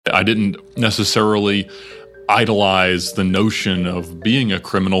I didn't necessarily idolize the notion of being a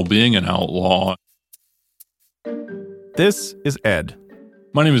criminal, being an outlaw. This is Ed.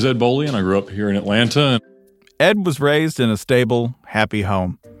 My name is Ed Boley, and I grew up here in Atlanta. Ed was raised in a stable, happy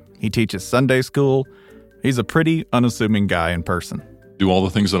home. He teaches Sunday school. He's a pretty unassuming guy in person. Do all the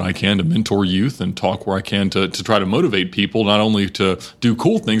things that I can to mentor youth and talk where I can to try to motivate people, not only to do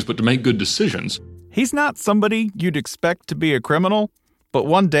cool things, but to make good decisions. He's not somebody you'd expect to be a criminal, but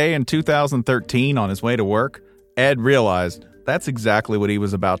one day in 2013 on his way to work, Ed realized that's exactly what he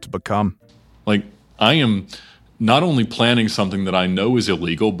was about to become. I am not only planning something that I know is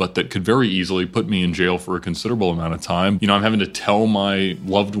illegal, but that could very easily put me in jail for a considerable amount of time. I'm having to tell my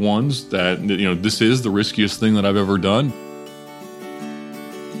loved ones that, this is the riskiest thing that I've ever done.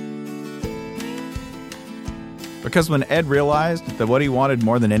 Because when Ed realized that what he wanted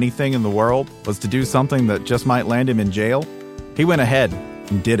more than anything in the world was to do something that just might land him in jail, he went ahead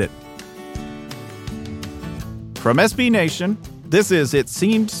and did it. From SB Nation, this is It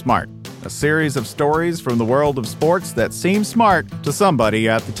Seemed Smart, a series of stories from the world of sports that seemed smart to somebody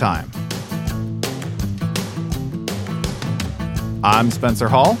at the time. I'm Spencer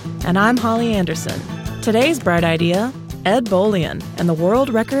Hall. And I'm Holly Anderson. Today's bright idea, Ed Bolian and the world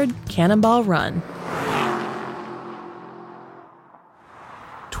record Cannonball Run.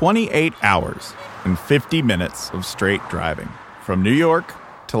 28 hours and 50 minutes of straight driving from New York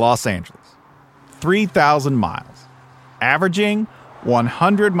to Los Angeles. 3,000 miles, averaging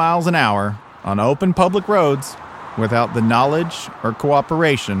 100 miles an hour on open public roads without the knowledge or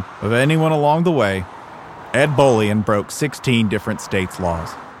cooperation of anyone along the way. Ed Bolian broke 16 different states' laws.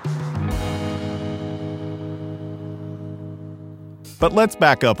 But let's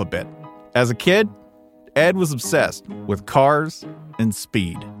back up a bit. As a kid, Ed was obsessed with cars and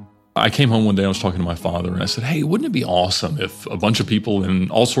speed. I came home one day, I was talking to my father, and I said, hey, wouldn't it be awesome if a bunch of people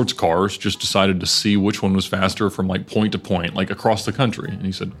in all sorts of cars just decided to see which one was faster from point to point, across the country? And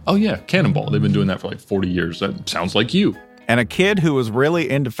he said, oh yeah, Cannonball. They've been doing that for 40 years. That sounds like you. And a kid who was really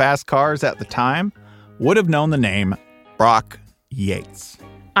into fast cars at the time would have known the name Brock Yates.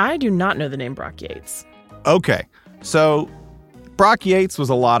 I do not know the name Brock Yates. Okay, so Brock Yates was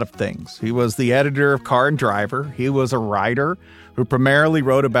a lot of things. He was the editor of Car and Driver. He was a writer who primarily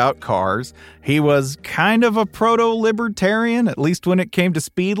wrote about cars. He was kind of a proto-libertarian, at least when it came to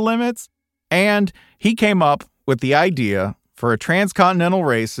speed limits. And he came up with the idea for a transcontinental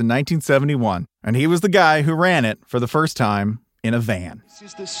race in 1971. And he was the guy who ran it for the first time in a van. This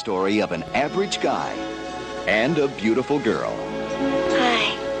is the story of an average guy and a beautiful girl.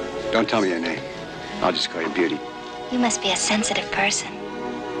 Hi. Don't tell me your name. I'll just call you Beauty. You must be a sensitive person.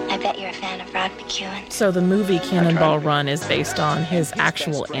 I bet you're a fan of Rod McEwen. So the movie Cannonball Run is based on his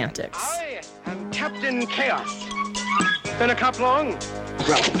actual antics. Hi, I'm Captain Chaos. Been a cop long?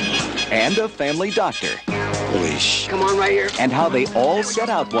 And a family doctor. Holy sh! Come on right here. And how they all set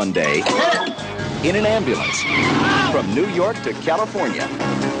out one day in an ambulance from New York to California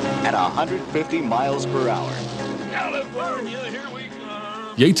at 150 miles per hour. California, here we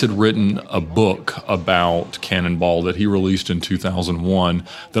go. Yates had written a book about Cannonball that he released in 2001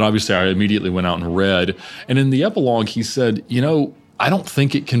 that obviously I immediately went out and read. And in the epilogue, he said, I don't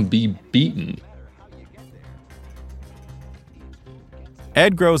think it can be beaten.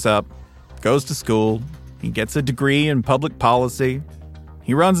 Ed grows up, goes to school, he gets a degree in public policy.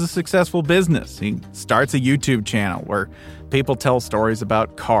 He runs a successful business. He starts a YouTube channel where people tell stories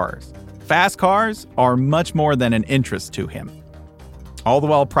about cars. Fast cars are much more than an interest to him. All the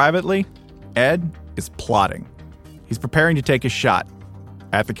while privately, Ed is plotting. He's preparing to take a shot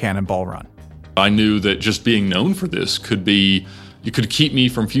at the Cannonball Run. I knew that just being known for this could keep me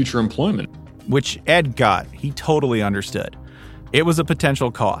from future employment. Which Ed got. He totally understood. It was a potential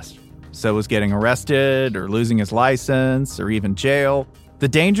cost. So was getting arrested or losing his license or even jail. The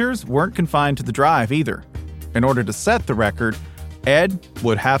dangers weren't confined to the drive either. In order to set the record, Ed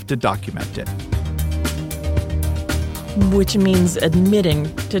would have to document it. Which means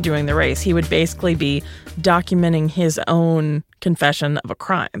admitting to doing the race. He would basically be documenting his own confession of a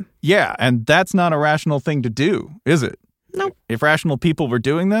crime. Yeah, and that's not a rational thing to do, is it? Nope. If rational people were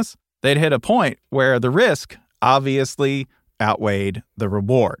doing this, they'd hit a point where the risk obviously outweighed the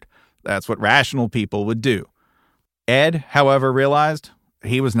reward. That's what rational people would do. Ed, however, realized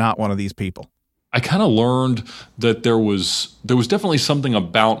he was not one of these people. I kind of learned that there was definitely something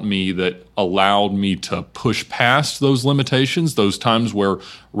about me that allowed me to push past those limitations, those times where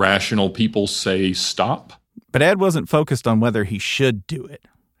rational people say stop. But Ed wasn't focused on whether he should do it.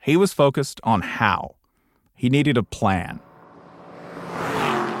 He was focused on how. He needed a plan.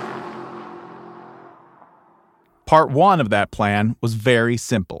 Part 1 of that plan was very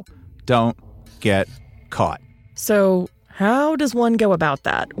simple. Don't get caught. So how does one go about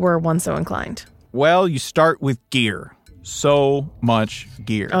that, were one so inclined? Well, you start with gear. So much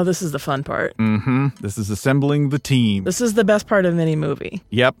gear. Oh, this is the fun part. This is assembling the team. This is the best part of any movie.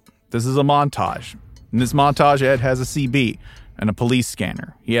 Yep, this is a montage. In this montage, Ed has a CB and a police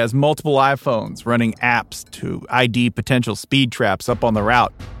scanner. He has multiple iPhones running apps to ID potential speed traps up on the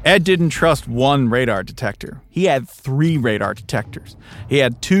route. Ed didn't trust one radar detector. He had 3 radar detectors. He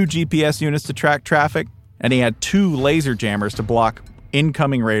had 2 GPS units to track traffic, and he had 2 laser jammers to block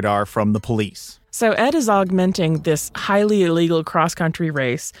incoming radar from the police. So Ed is augmenting this highly illegal cross-country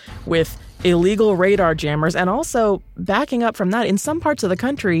race with illegal radar jammers, and also backing up from that, in some parts of the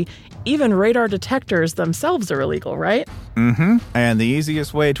country, even radar detectors themselves are illegal, right? And the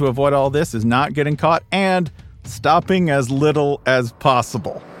easiest way to avoid all this is not getting caught and stopping as little as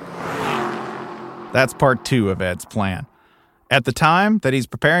possible. That's part 2 of Ed's plan. At the time that he's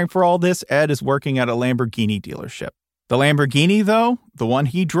preparing for all this, Ed is working at a Lamborghini dealership. The Lamborghini, though, the one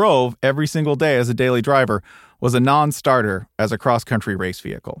he drove every single day as a daily driver, was a non-starter as a cross-country race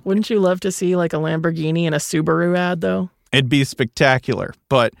vehicle. Wouldn't you love to see like a Lamborghini in a Subaru ad, though? It'd be spectacular,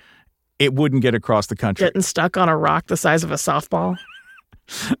 but it wouldn't get across the country. Getting stuck on a rock the size of a softball?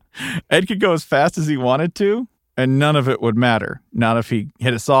 Ed could go as fast as he wanted to, and none of it would matter. Not if he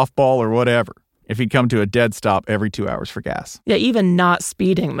hit a softball or whatever. If he'd come to a dead stop every 2 hours for gas. Yeah, even not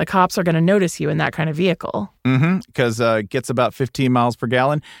speeding, the cops are going to notice you in that kind of vehicle. Because it gets about 15 miles per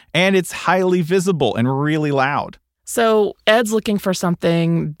gallon, and it's highly visible and really loud. So Ed's looking for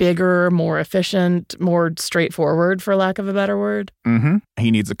something bigger, more efficient, more straightforward, for lack of a better word.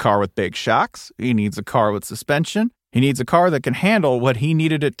 He needs a car with big shocks. He needs a car with suspension. He needs a car that can handle what he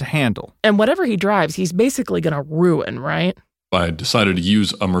needed it to handle. And whatever he drives, he's basically going to ruin, right? I decided to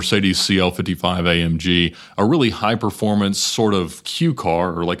use a Mercedes CL55 AMG. A really high-performance sort of Q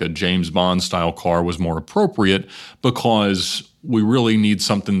car, or like a James Bond-style car, was more appropriate because we really need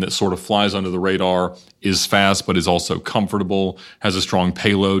something that sort of flies under the radar, is fast but is also comfortable, has a strong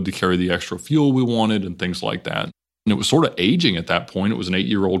payload to carry the extra fuel we wanted, and things like that. And it was sort of aging at that point. It was an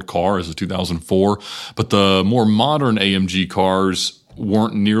 8-year-old car as of 2004, but the more modern AMG cars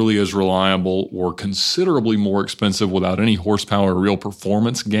weren't nearly as reliable or considerably more expensive without any horsepower or real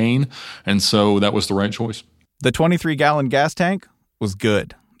performance gain. And so that was the right choice. The 23-gallon gas tank was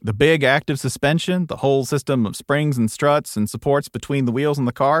good. The big active suspension, the whole system of springs and struts and supports between the wheels in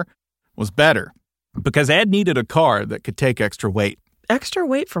the car was better because Ed needed a car that could take extra weight. Extra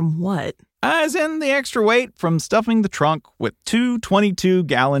weight from what? As in the extra weight from stuffing the trunk with 2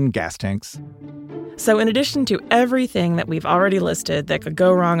 22-gallon gas tanks. So in addition to everything that we've already listed that could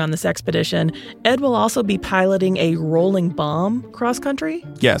go wrong on this expedition, Ed will also be piloting a rolling bomb cross-country?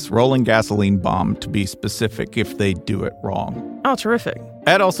 Yes, rolling gasoline bomb, to be specific, if they do it wrong. Oh, terrific.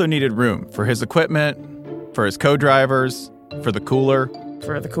 Ed also needed room for his equipment, for his co-drivers, for the cooler.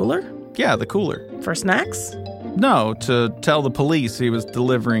 For the cooler? Yeah, the cooler. For snacks? No, to tell the police he was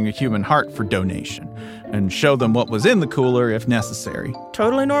delivering a human heart for donation and show them what was in the cooler if necessary.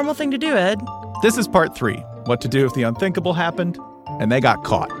 Totally normal thing to do, Ed. This is part 3, what to do if the unthinkable happened, and they got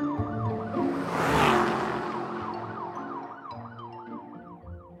caught.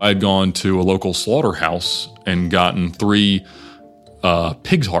 I'd gone to a local slaughterhouse and gotten 3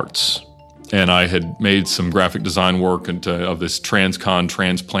 pig's hearts. And I had made some graphic design work of this transcon,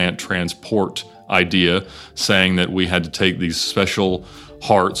 transplant, transport idea, saying that we had to take these special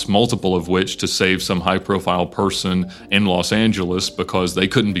hearts, multiple of which, to save some high-profile person in Los Angeles because they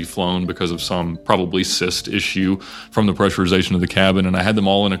couldn't be flown because of some probably cyst issue from the pressurization of the cabin. And I had them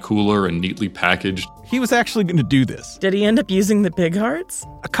all in a cooler and neatly packaged. He was actually going to do this. Did he end up using the pig hearts?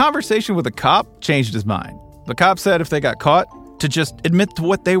 A conversation with a cop changed his mind. The cop said if they got caught, to just admit to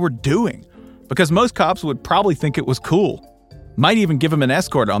what they were doing, because most cops would probably think it was cool. Might even give him an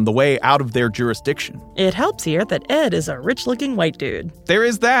escort on the way out of their jurisdiction. It helps here that Ed is a rich-looking white dude. There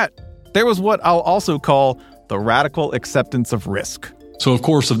is that. There was what I'll also call the radical acceptance of risk. So, of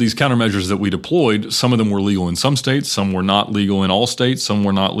course, of these countermeasures that we deployed, some of them were legal in some states, some were not legal in all states, some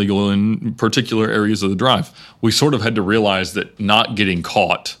were not legal in particular areas of the drive. We sort of had to realize that not getting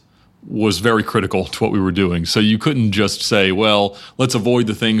caught was very critical to what we were doing. So you couldn't just say, well, let's avoid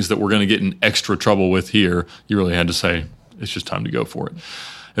the things that we're going to get in extra trouble with here. You really had to say, it's just time to go for it.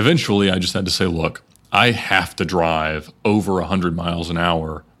 Eventually, I just had to say, look, I have to drive over 100 miles an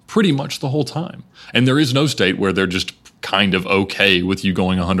hour pretty much the whole time. And there is no state where they're just kind of okay with you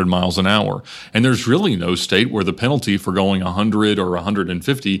going 100 miles an hour. And there's really no state where the penalty for going 100 or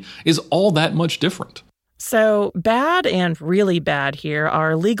 150 is all that much different. So bad and really bad here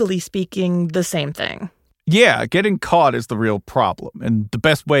are, legally speaking, the same thing. Yeah, getting caught is the real problem, and the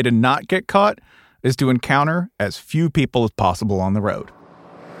best way to not get caught is to encounter as few people as possible on the road.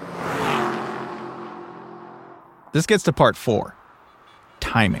 This gets to part 4,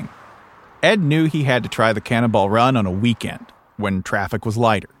 timing. Ed knew he had to try the Cannonball Run on a weekend, when traffic was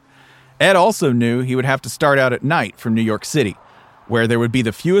lighter. Ed also knew he would have to start out at night from New York City, where there would be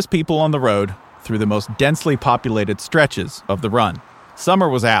the fewest people on the road through the most densely populated stretches of the run. Summer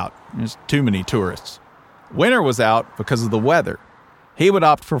was out. There's too many tourists. Winter was out because of the weather. He would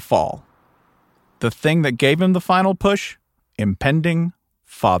opt for fall. The thing that gave him the final push? Impending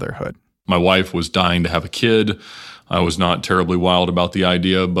fatherhood. My wife was dying to have a kid. I was not terribly wild about the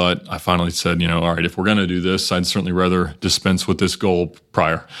idea, but I finally said, all right, if we're going to do this, I'd certainly rather dispense with this goal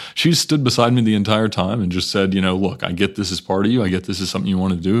prior. She stood beside me the entire time and just said, look, I get this is part of you. I get this is something you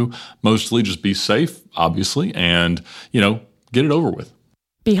want to do. Mostly just be safe, obviously, and, get it over with.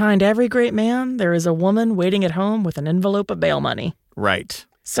 Behind every great man, there is a woman waiting at home with an envelope of bail money. Right.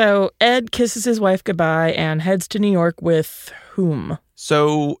 So Ed kisses his wife goodbye and heads to New York with whom?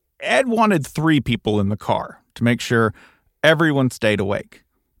 So Ed wanted 3 people in the car to make sure everyone stayed awake.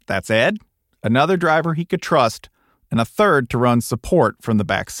 That's Ed, another driver he could trust, and a third to run support from the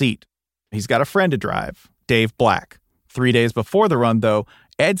back seat. He's got a friend to drive, Dave Black. 3 days before the run, though,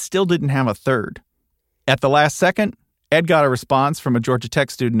 Ed still didn't have a third. At the last second, Ed got a response from a Georgia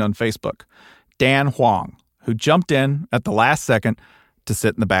Tech student on Facebook, Dan Huang, who jumped in at the last second to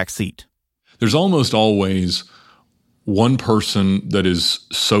sit in the back seat. There's almost always one person that is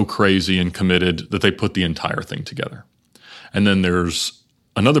so crazy and committed that they put the entire thing together. And then there's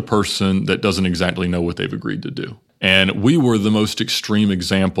another person that doesn't exactly know what they've agreed to do. And we were the most extreme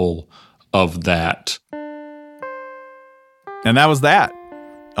example of that. And that was that.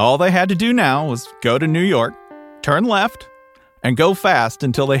 All they had to do now was go to New York, turn left, and go fast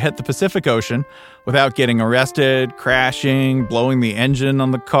until they hit the Pacific Ocean without getting arrested, crashing, blowing the engine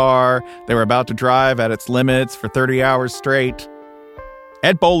on the car they were about to drive at its limits for 30 hours straight.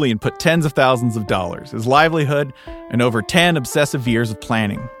 Ed Bolian put tens of thousands of dollars, his livelihood, and over 10 obsessive years of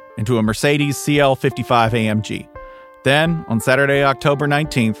planning into a Mercedes CL55 AMG. Then, on Saturday, October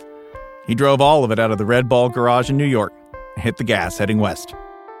 19th, he drove all of it out of the Red Ball garage in New York and hit the gas heading west.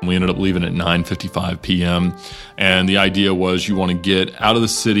 We ended up leaving at 9:55 p.m. And the idea was you want to get out of the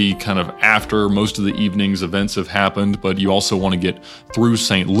city kind of after most of the evening's events have happened, but you also want to get through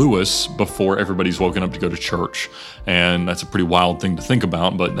St. Louis before everybody's woken up to go to church. And that's a pretty wild thing to think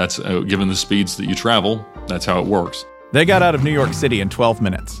about, but that's given the speeds that you travel, that's how it works. They got out of New York City in 12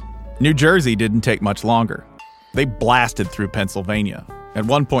 minutes. New Jersey didn't take much longer. They blasted through Pennsylvania, at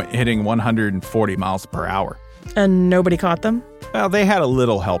one point hitting 140 miles per hour. And nobody caught them? Well, they had a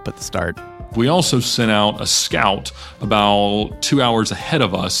little help at the start. We also sent out a scout about 2 hours ahead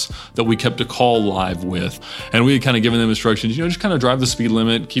of us that we kept a call live with. And we had kind of given them instructions, just kind of drive the speed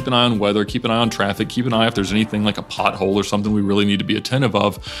limit, keep an eye on weather, keep an eye on traffic, keep an eye if there's anything like a pothole or something we really need to be attentive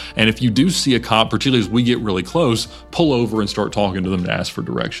of. And if you do see a cop, particularly as we get really close, pull over and start talking to them to ask for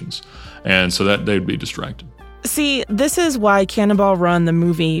directions. And so that they'd be distracted. See, this is why Cannonball Run, the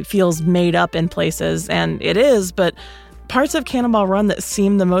movie, feels made up in places, and it is, but parts of Cannonball Run that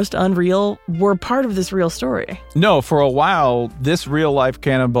seem the most unreal were part of this real story. No, for a while, this real-life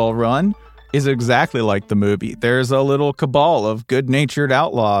Cannonball Run is exactly like the movie. There's a little cabal of good-natured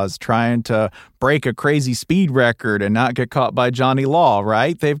outlaws trying to break a crazy speed record and not get caught by Johnny Law,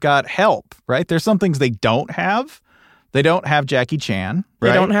 right? They've got help, right? There's some things they don't have. They don't have Jackie Chan, right?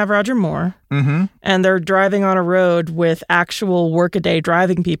 They don't have Roger Moore. Mm-hmm. And they're driving on a road with actual workaday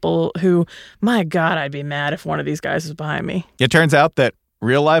driving people who, my God, I'd be mad if one of these guys was behind me. It turns out that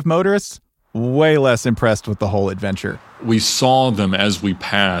real-life motorists, way less impressed with the whole adventure. We saw them as we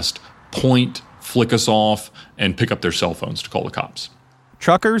passed point, flick us off, and pick up their cell phones to call the cops.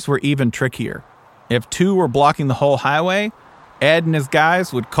 Truckers were even trickier. If 2 were blocking the whole highway, Ed and his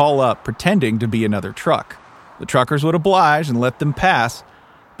guys would call up pretending to be another truck. The truckers would oblige and let them pass,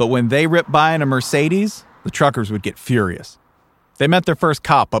 but when they ripped by in a Mercedes, the truckers would get furious. They met their first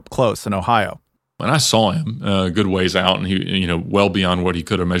cop up close in Ohio. And I saw him a good ways out, and he, well beyond what he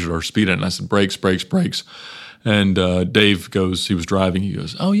could have measured our speed at. And I said, brakes, brakes, brakes. And Dave goes, he was driving. He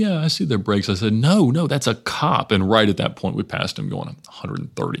goes, oh, yeah, I see their brakes. I said, no, that's a cop. And right at that point, we passed him going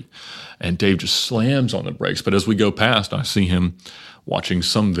 130. And Dave just slams on the brakes. But as we go past, I see him watching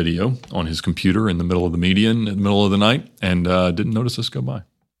some video on his computer in the middle of the median, in the middle of the night, and didn't notice us go by.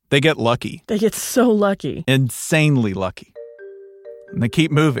 They get lucky. They get so lucky. Insanely lucky. And they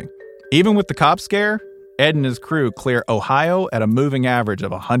keep moving. Even with the cop scare, Ed and his crew clear Ohio at a moving average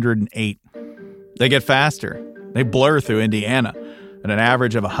of 108. They get faster. They blur through Indiana. at an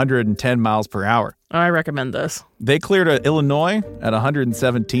average of 110 miles per hour. I recommend this. They clear to Illinois at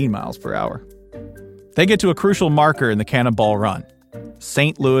 117 miles per hour. They get to a crucial marker in the Cannonball Run,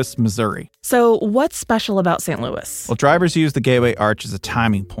 St. Louis, Missouri. So what's special about St. Louis? Well, drivers use the Gateway Arch as a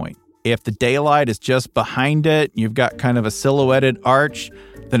timing point. If the daylight is just behind it, you've got kind of a silhouetted arch,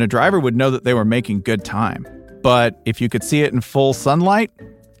 then a driver would know that they were making good time. But if you could see it in full sunlight,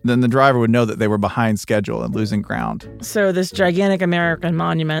 then the driver would know that they were behind schedule and losing ground. So this gigantic American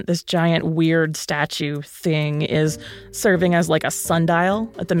monument, this giant weird statue thing is serving as like a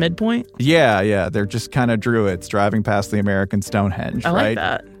sundial at the midpoint? Yeah. They're just kind of druids driving past the American Stonehenge, I right? like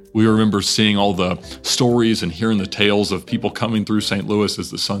that. We remember seeing all the stories and hearing the tales of people coming through St. Louis as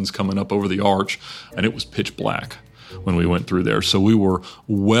the sun's coming up over the arch, and it was pitch black when we went through there. So we were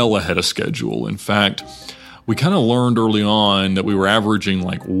well ahead of schedule. In fact, we kind of learned early on that we were averaging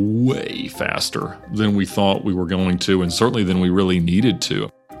like way faster than we thought we were going to, and certainly than we really needed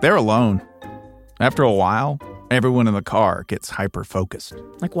to. They're alone. After a while, everyone in the car gets hyper-focused.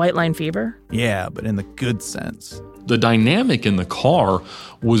 Like white line fever? Yeah, but in the good sense. The dynamic in the car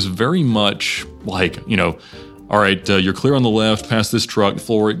was very much like, all right, you're clear on the left, past this truck,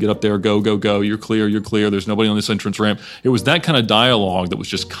 floor it, get up there, go, you're clear, there's nobody on this entrance ramp. It was that kind of dialogue that was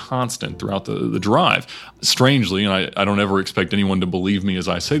just constant throughout the drive. Strangely, and I don't ever expect anyone to believe me as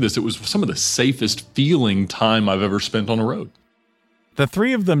I say this, it was some of the safest feeling time I've ever spent on a road. The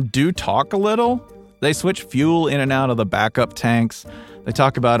three of them do talk a little. They switch fuel in and out of the backup tanks. They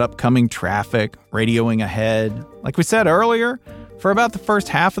talk about upcoming traffic, radioing ahead. Like we said earlier, for about the first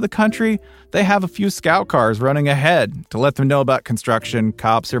half of the country, they have a few scout cars running ahead to let them know about construction,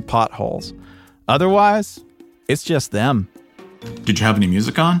 cops, or potholes. Otherwise, it's just them. Did you have any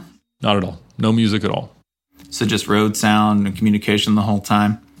music on? Not at all. No music at all. So just road sound and communication the whole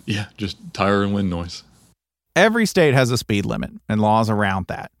time? Yeah, just tire and wind noise. Every state has a speed limit and laws around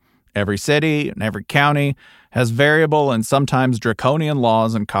that. Every city and every county has variable and sometimes draconian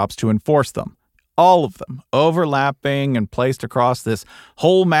laws and cops to enforce them. All of them overlapping and placed across this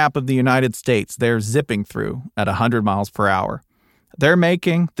whole map of the United States they're zipping through at 100 miles per hour. They're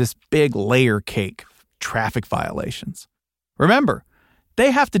making this big layer cake of traffic violations. Remember,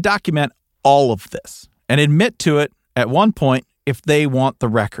 they have to document all of this and admit to it at one point if they want the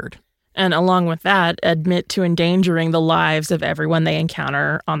record. And along with that, admit to endangering the lives of everyone they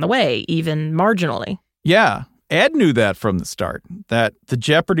encounter on the way, even marginally. Yeah, Ed knew that from the start, that the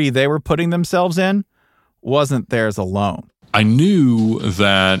jeopardy they were putting themselves in wasn't theirs alone. I knew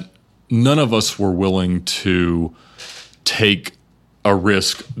that none of us were willing to take a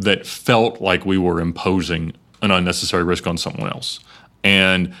risk that felt like we were imposing an unnecessary risk on someone else.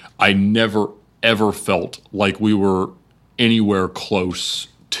 And I never, ever felt like we were anywhere close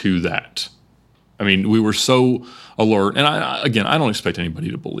to that. I mean, we were so alert. And I don't expect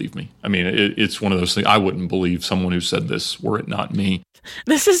anybody to believe me. I mean, it's one of those things. I wouldn't believe someone who said this were it not me.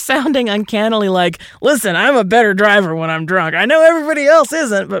 This is sounding uncannily like, listen, I'm a better driver when I'm drunk. I know everybody else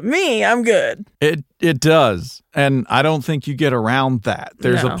isn't, but me, I'm good. It does. And I don't think you get around that.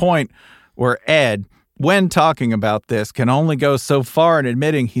 There's a point where Ed, when talking about this, can only go so far in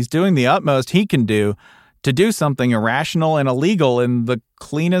admitting he's doing the utmost he can do to do something irrational and illegal in the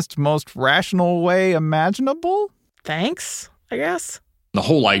cleanest, most rational way imaginable? Thanks, I guess. The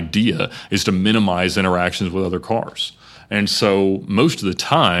whole idea is to minimize interactions with other cars. And so most of the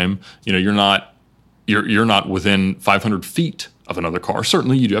time, you're not within 500 feet of another car.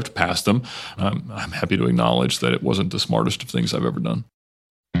 Certainly you do have to pass them. I'm happy to acknowledge that it wasn't the smartest of things I've ever done.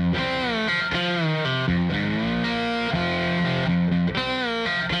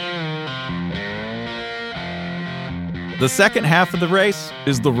 The second half of the race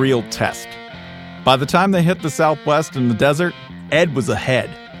is the real test. By the time they hit the Southwest and the desert, Ed was ahead.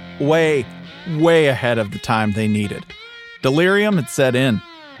 Way, way ahead of the time they needed. Delirium had set in,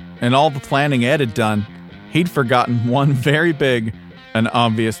 and all the planning Ed had done, he'd forgotten one very big and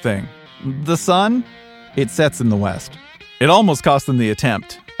obvious thing. The sun, it sets in the west. It almost cost them the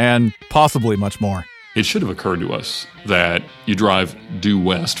attempt, and possibly much more. It should have occurred to us that you drive due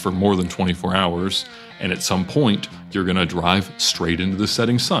west for more than 24 hours, and at some point, you're going to drive straight into the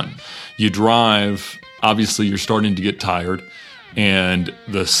setting sun. You drive, obviously, you're starting to get tired, and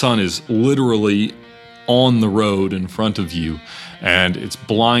the sun is literally on the road in front of you, and it's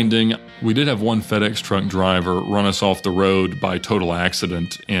blinding. We did have one FedEx truck driver run us off the road by total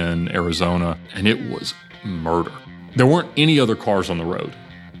accident in Arizona, and it was murder. There weren't any other cars on the road.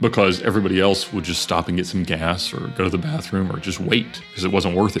 because everybody else would just stop and get some gas or go to the bathroom or just wait because it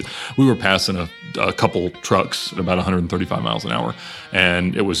wasn't worth it. We were passing a couple trucks at about 135 miles an hour,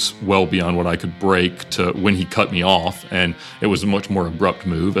 and it was well beyond what I could brake to when he cut me off, and it was a much more abrupt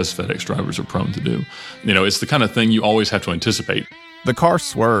move, as FedEx drivers are prone to do. You know, it's the kind of thing you always have to anticipate. The car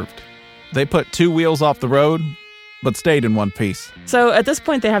swerved. They put 2 wheels off the road, but stayed in one piece. So at this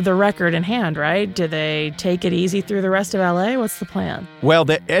point, they have the record in hand, right? Do they take it easy through the rest of LA? What's the plan? Well,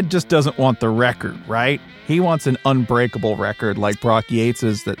 Ed just doesn't want the record, right? He wants an unbreakable record like Brock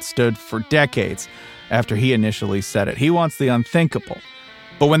Yates's that stood for decades after he initially set it. He wants the unthinkable.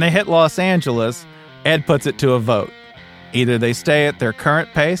 But when they hit Los Angeles, Ed puts it to a vote. Either they stay at their current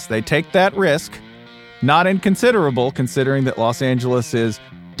pace, they take that risk, not inconsiderable considering that Los Angeles is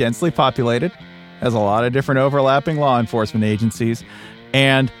densely populated, has a lot of different overlapping law enforcement agencies,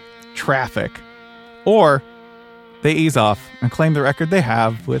 and traffic. Or they ease off and claim the record they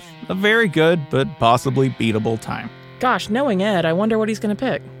have with a very good but possibly beatable time. Gosh, knowing Ed, I wonder what he's going to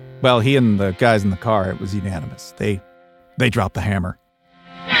pick. Well, he and the guys in the car, it was unanimous. They dropped the hammer.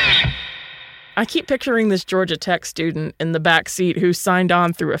 I keep picturing this Georgia Tech student in the back seat who signed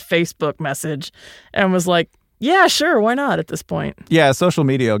on through a Facebook message and was like, yeah, sure, why not at this point? Yeah, social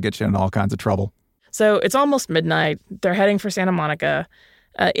media will get you in all kinds of trouble. So it's almost midnight. They're heading for Santa Monica.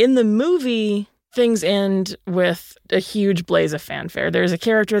 In the movie, things end with a huge blaze of fanfare. There's a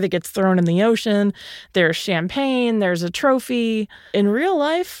character that gets thrown in the ocean. There's champagne. There's a trophy. In real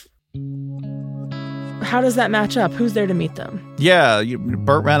life, how does that match up? Who's there to meet them? Yeah,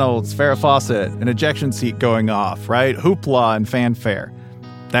 Burt Reynolds, Farrah Fawcett, an ejection seat going off, right? Hoopla and fanfare.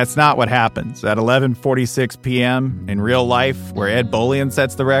 That's not what happens. At 11:46 p.m. in real life, where Ed Bolian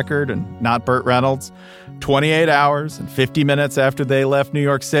sets the record and not Burt Reynolds, 28 hours and 50 minutes after they left New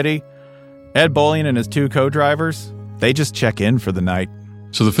York City, Ed Bolian and his 2 co-drivers, they just check in for the night.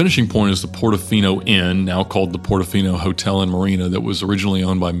 So the finishing point is the Portofino Inn, now called the Portofino Hotel and Marina, that was originally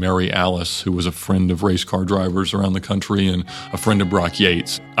owned by Mary Alice, who was a friend of race car drivers around the country and a friend of Brock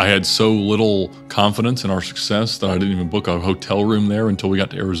Yates. I had so little confidence in our success that I didn't even book a hotel room there until we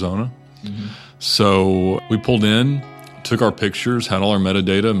got to Arizona. Mm-hmm. So we pulled in, took our pictures, had all our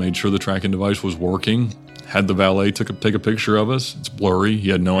metadata, made sure the tracking device was working, had the valet take a picture of us. It's blurry. He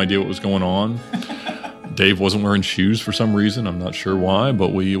had no idea what was going on. Dave wasn't wearing shoes for some reason. I'm not sure why, but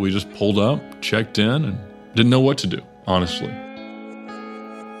we just pulled up, checked in, and didn't know what to do, honestly.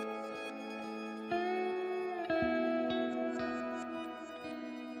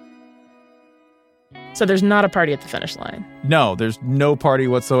 So there's not a party at the finish line. No, there's no party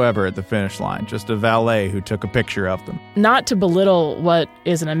whatsoever at the finish line, just a valet who took a picture of them. Not to belittle what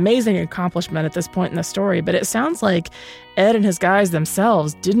is an amazing accomplishment at this point in the story, but it sounds like Ed and his guys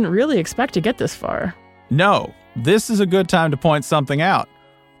themselves didn't really expect to get this far. No, this is a good time to point something out.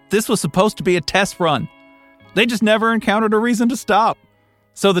 This was supposed to be a test run. They just never encountered a reason to stop.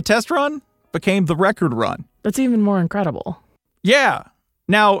 So the test run became the record run. That's even more incredible. Yeah.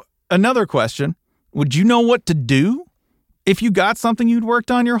 Now, another question. Would you know what to do? If you got something you'd worked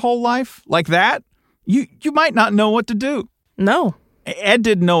on your whole life, like that, you might not know what to do. No. Ed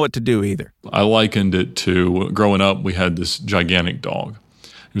didn't know what to do either. I likened it to, growing up, we had this gigantic dog.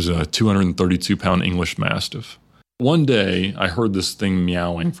 It was a 232-pound English Mastiff. One day, I heard this thing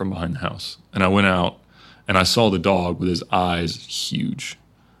meowing from behind the house, and I went out, and I saw the dog with his eyes huge,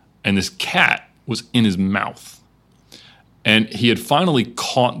 and this cat was in his mouth. And he had finally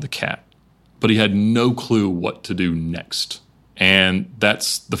caught the cat, but he had no clue what to do next. And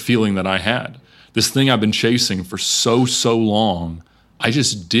that's the feeling that I had. This thing I've been chasing for so long, I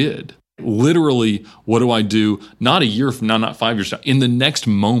just did. Literally, what do I do? Not a year from now, not 5 years from now. In the next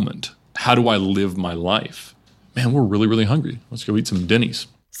moment, how do I live my life? Man, we're really hungry. Let's go eat some Denny's.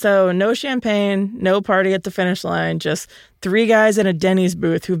 So no champagne, no party at the finish line, just 3 guys in a Denny's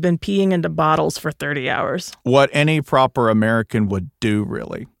booth who've been peeing into bottles for 30 hours. What any proper American would do,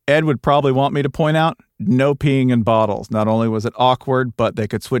 really. Ed would probably want me to point out, no peeing in bottles. Not only was it awkward, but they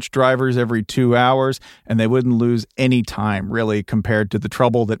could switch drivers every 2 hours, and they wouldn't lose any time, really, compared to the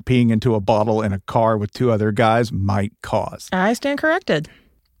trouble that peeing into a bottle in a car with 2 other guys might cause. I stand corrected.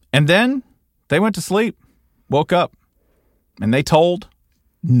 And then they went to sleep, woke up, and they told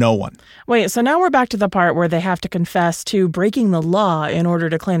no one. Wait, so now we're back to the part where they have to confess to breaking the law in order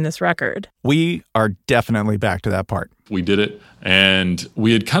to claim this record. We are definitely back to that part. We did it, and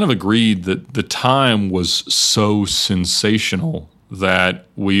we had kind of agreed that the time was so sensational that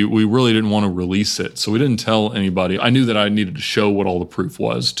we really didn't want to release it. So we didn't tell anybody. I knew that I needed to show what all the proof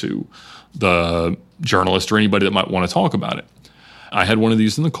was to the journalist or anybody that might want to talk about it. I had one of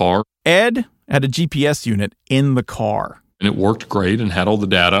these in the car. Ed had a GPS unit in the car. and it worked great and had all the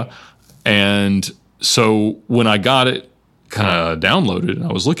data. And so when I got it kind of downloaded and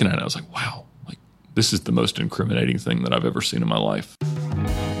I was looking at it, I was like, wow, like this is the most incriminating thing that I've ever seen in my life.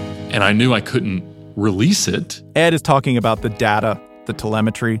 And I knew I couldn't release it. Ed is talking about the data, the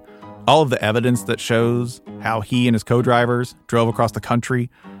telemetry, all of the evidence that shows how he and his co-drivers drove across the country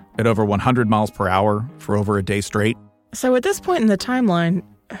at over 100 miles per hour for over a day straight. So at this point in the timeline,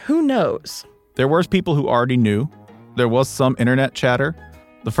 who knows? There were people who already knew. There was some internet chatter.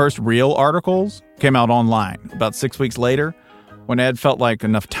 The first real articles came out online about 6 weeks later, when Ed felt like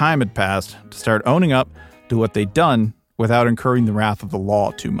enough time had passed to start owning up to what they'd done without incurring the wrath of the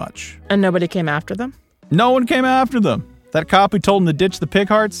law too much. And nobody came after them? No one came after them. That cop who told him to ditch the pig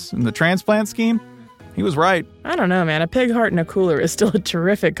hearts and the transplant scheme, he was right. I don't know, man. A pig heart in a cooler is still a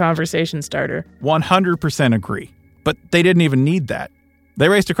terrific conversation starter. 100% agree. But they didn't even need that. They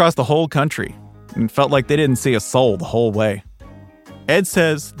raced across the whole country and felt like they didn't see a soul the whole way. Ed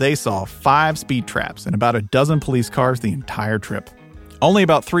says they saw 5 speed traps and about a dozen police cars the entire trip. Only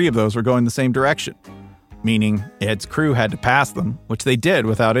about 3 of those were going the same direction, meaning Ed's crew had to pass them, which they did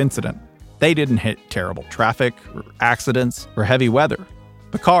without incident. They didn't hit terrible traffic or accidents or heavy weather.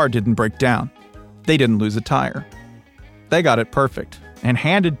 The car didn't break down. They didn't lose a tire. They got it perfect and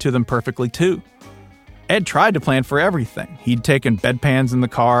handed to them perfectly too. Ed tried to plan for everything. He'd taken bedpans in the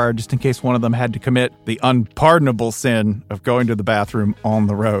car just in case one of them had to commit the unpardonable sin of going to the bathroom on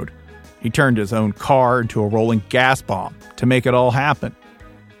the road. He turned his own car into a rolling gas bomb to make it all happen.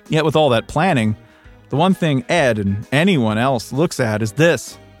 Yet with all that planning, the one thing Ed and anyone else looks at is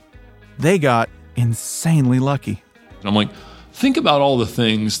this. They got insanely lucky. And I'm like, think about all the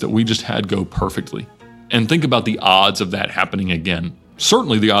things that we just had go perfectly. And think about the odds of that happening again.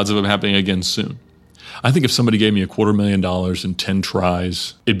 Certainly the odds of it happening again soon. I think if somebody gave me $250,000 in 10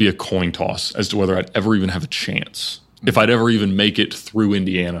 tries, it'd be a coin toss as to whether I'd ever even have a chance. If I'd ever even make it through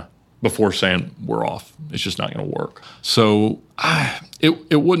Indiana before saying, we're off. It's just not going to work. So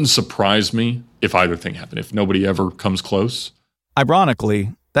it wouldn't surprise me if either thing happened, if nobody ever comes close.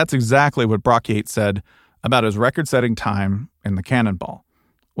 Ironically, that's exactly what Brock Yates said about his record-setting time in the Cannonball,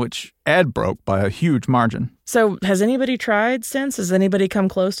 which Ed broke by a huge margin. So has anybody tried since? Has anybody come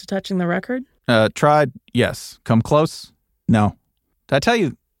close to touching the record? Tried, yes. Come close? No. Did I tell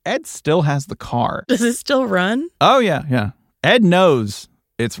you, Ed still has the car. Does it still run? Oh, yeah. Ed knows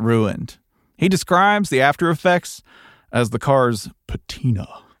it's ruined. He describes the after effects as the car's patina.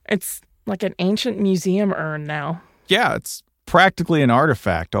 It's like an ancient museum urn now. Yeah, it's practically an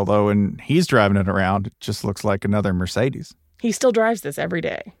artifact, although when he's driving it around, it just looks like another Mercedes. He still drives this every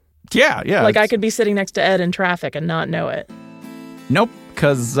day. Yeah. Like I could be sitting next to Ed in traffic and not know it. Nope,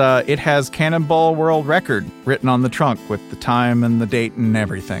 because it has Cannonball World Record written on the trunk with the time and the date and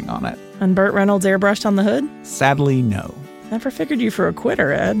everything on it. And Burt Reynolds airbrushed on the hood? Sadly, no. Never figured you for a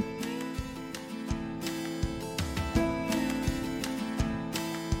quitter, Ed.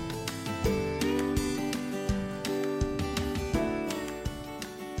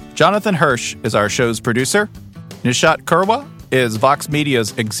 Jonathan Hirsch is our show's producer. Nishat Kurwa is Vox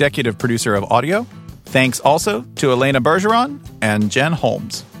Media's executive producer of audio. Thanks also to Elena Bergeron and Jen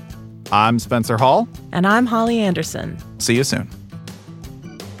Holmes. I'm Spencer Hall. And I'm Holly Anderson. See you soon.